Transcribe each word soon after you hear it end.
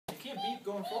beep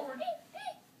going forward.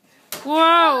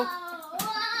 Whoa!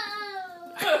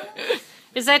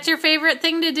 Is that your favorite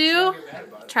thing to do?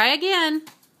 Try again.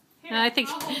 Here, I think.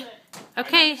 I'll hold it.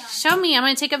 Okay, show me. I'm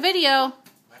gonna take a video.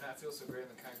 Might not feel so great in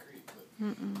the concrete.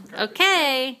 But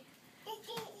Okay.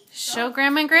 Show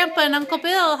Grandma and Grandpa and Uncle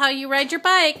Bill how you ride your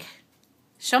bike.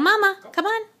 Show Mama. Come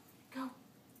on. Go.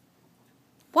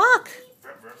 Walk.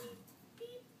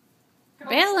 Go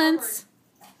Balance.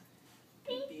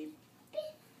 beep, beep.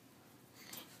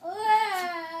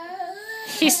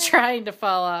 He's trying to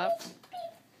fall off.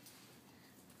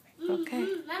 Okay.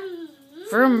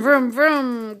 Vroom, vroom,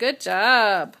 vroom. Good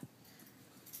job.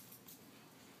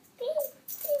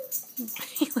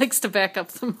 He likes to back up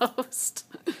the most.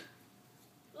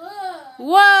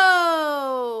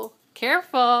 Whoa!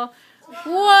 Careful.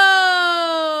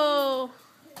 Whoa!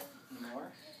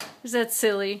 More? Is that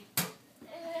silly?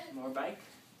 More bike?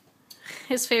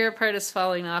 His favorite part is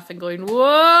falling off and going,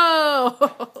 whoa!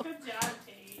 Good job,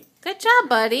 Tate. Good job,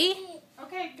 buddy.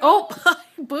 Okay, go. Oh,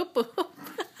 boop, boop.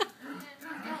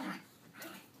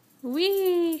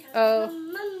 Wee. Oh.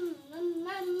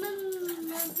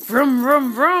 Vroom,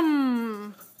 vroom,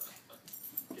 vroom.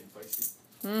 Getting feisty.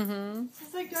 Mm-hmm.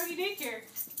 It's like doggy daycare.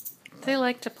 They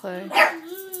like to play. Getting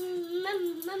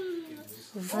loose.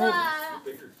 Vroom.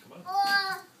 Bigger. Come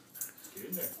on. Get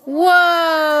in there.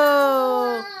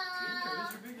 Whoa!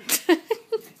 Get in there. These are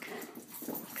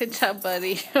bigger. Good job,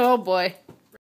 buddy. Oh, boy.